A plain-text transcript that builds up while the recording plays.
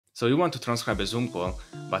So you want to transcribe a Zoom call,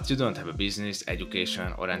 but you don't have a business,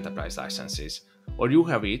 education, or enterprise licenses. Or you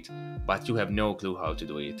have it, but you have no clue how to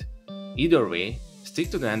do it. Either way,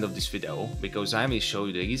 stick to the end of this video because I will show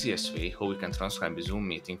you the easiest way how you can transcribe a Zoom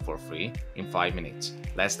meeting for free in 5 minutes.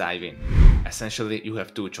 Let's dive in. Essentially, you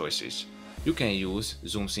have two choices. You can use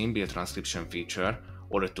Zoom's inbuilt transcription feature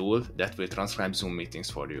or a tool that will transcribe Zoom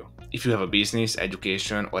meetings for you. If you have a business,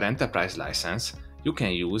 education, or enterprise license, you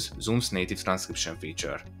can use Zoom's native transcription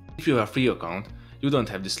feature. If you have a free account, you don't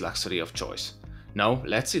have this luxury of choice. Now,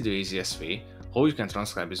 let's see the easiest way how you can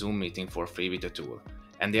transcribe a Zoom meeting for free with a tool.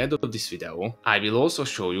 At the end of this video, I will also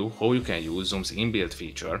show you how you can use Zoom's inbuilt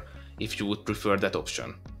feature if you would prefer that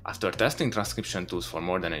option. After testing transcription tools for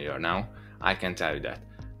more than a year now, I can tell you that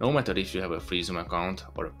no matter if you have a free Zoom account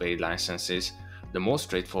or a paid licenses, the most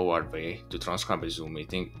straightforward way to transcribe a Zoom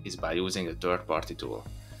meeting is by using a third-party tool.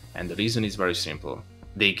 And the reason is very simple.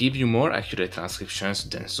 They give you more accurate transcriptions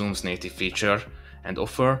than Zoom's native feature and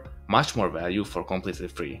offer much more value for completely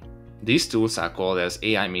free. These tools are called as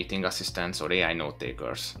AI meeting assistants or AI note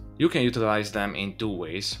takers. You can utilize them in two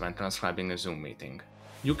ways when transcribing a Zoom meeting.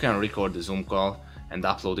 You can record the Zoom call and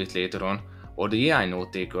upload it later on, or the AI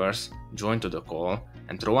note takers join to the call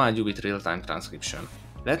and provide you with real-time transcription.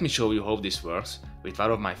 Let me show you how this works with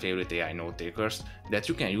one of my favorite AI note takers that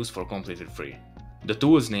you can use for completely free. The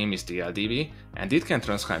tool's name is TLDB and it can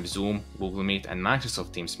transcribe Zoom, Google Meet and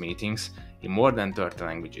Microsoft Teams meetings in more than 30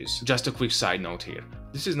 languages. Just a quick side note here.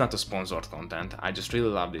 This is not a sponsored content, I just really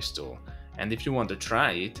love this tool. And if you want to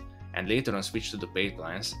try it and later on switch to the paid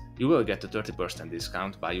plans, you will get a 30%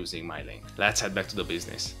 discount by using my link. Let's head back to the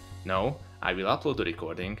business. Now, I will upload the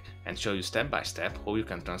recording and show you step by step how you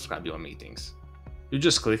can transcribe your meetings. You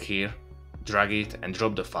just click here, drag it and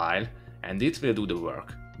drop the file and it will do the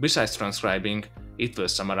work. Besides transcribing, it will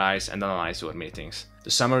summarize and analyze your meetings.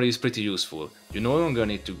 The summary is pretty useful. You no longer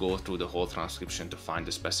need to go through the whole transcription to find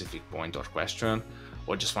a specific point or question,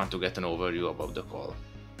 or just want to get an overview about the call.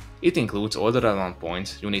 It includes all the relevant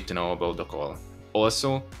points you need to know about the call.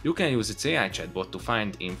 Also, you can use its AI chatbot to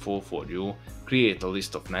find info for you, create a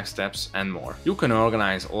list of next steps, and more. You can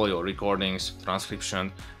organize all your recordings,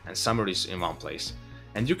 transcription, and summaries in one place,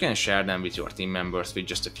 and you can share them with your team members with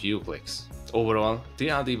just a few clicks. Overall,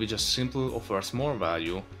 TLDB just simply offers more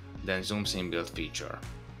value than Zoom's inbuilt feature.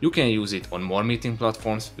 You can use it on more meeting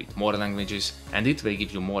platforms with more languages, and it will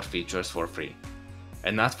give you more features for free.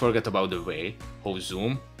 And not forget about the way how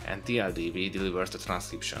Zoom and TLDB delivers the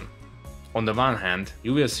transcription. On the one hand,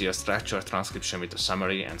 you will see a structured transcription with a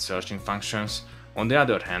summary and searching functions. On the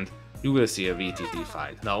other hand, you will see a VTT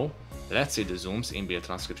file. Now, let's see the Zoom's inbuilt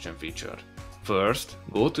transcription feature. First,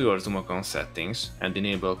 go to your Zoom account settings and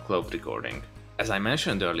enable cloud recording. As I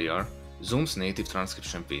mentioned earlier, Zoom's native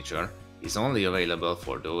transcription feature is only available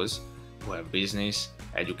for those who have business,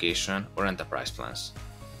 education, or enterprise plans.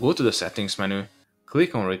 Go to the settings menu,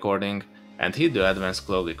 click on recording, and hit the advanced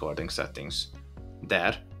cloud recording settings.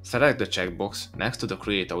 There, select the checkbox next to the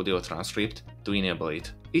create audio transcript to enable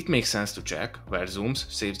it. It makes sense to check where Zoom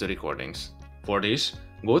saves the recordings. For this,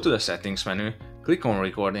 go to the settings menu, click on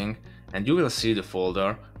recording, and you will see the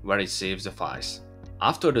folder where it saves the files.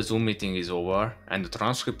 After the Zoom meeting is over and the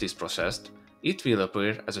transcript is processed, it will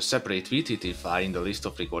appear as a separate VTT file in the list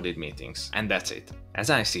of recorded meetings. And that's it. As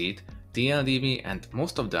I see it, TLDB and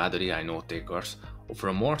most of the other AI note takers offer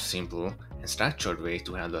a more simple and structured way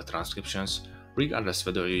to handle transcriptions regardless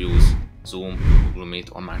whether you use Zoom, Google Meet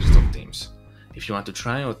or Microsoft Teams. If you want to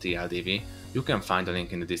try out TLDB, you can find a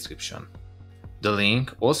link in the description. The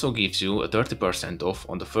link also gives you a 30% off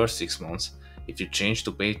on the first 6 months if you change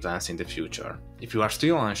to paid plans in the future. If you are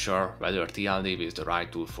still unsure whether TLDB is the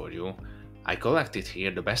right tool for you, I collected here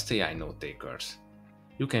the best AI note takers.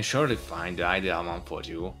 You can surely find the ideal one for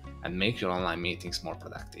you and make your online meetings more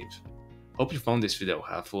productive. Hope you found this video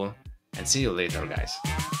helpful and see you later, guys.